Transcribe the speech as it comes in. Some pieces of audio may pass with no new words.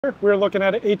We're looking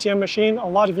at an ATM machine. A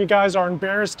lot of you guys are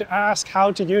embarrassed to ask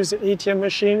how to use an ATM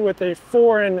machine with a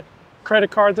foreign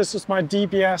credit card. This is my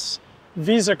DBS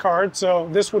Visa card, so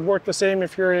this would work the same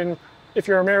if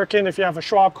you're American, if you have a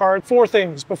Schwab card. 4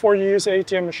 things before you use the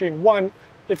ATM machine. 1,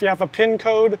 if you have a PIN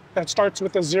code that starts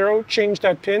with a 0, change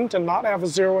that PIN to not have a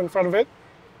 0 in front of it.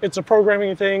 It's a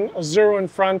programming thing. A 0 in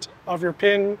front of your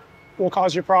PIN will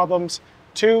cause you problems.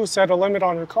 2, set a limit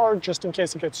on your card just in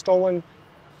case it gets stolen.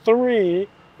 3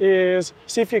 is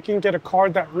see if you can get a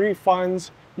card that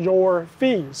refunds your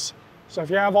fees. So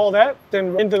if you have all that,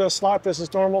 then into the slot. This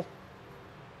is normal.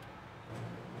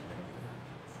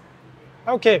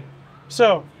 Okay,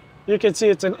 so you can see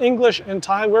it's in English and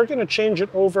Thai. We're going to change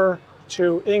it over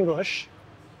to English.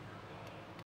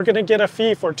 We're going to get a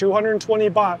fee for 220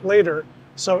 baht later,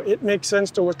 so it makes sense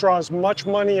to withdraw as much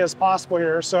money as possible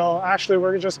here. So actually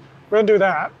we're going to do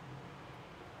that.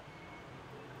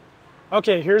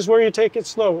 Okay, here's where you take it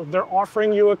slow. They're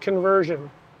offering you a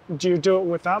conversion. Do you do it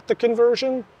without the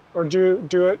conversion, or do you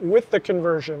do it with the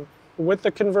conversion? With the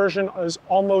conversion is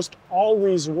almost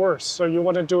always worse. So you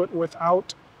want to do it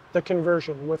without the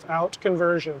conversion, without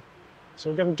conversion. So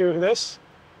we're going to do this,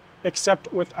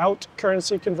 except without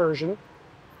currency conversion.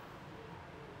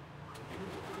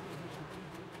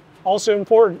 Also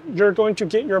important, you're going to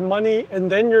get your money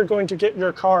and then you're going to get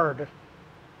your card.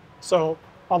 So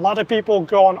a lot of people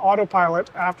go on autopilot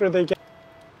after they get,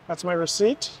 that's my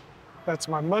receipt, that's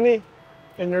my money,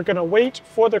 and you're going to wait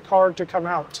for the card to come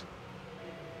out.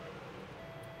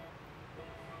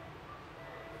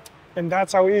 And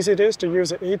that's how easy it is to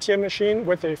use an ATM machine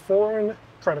with a foreign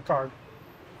credit card.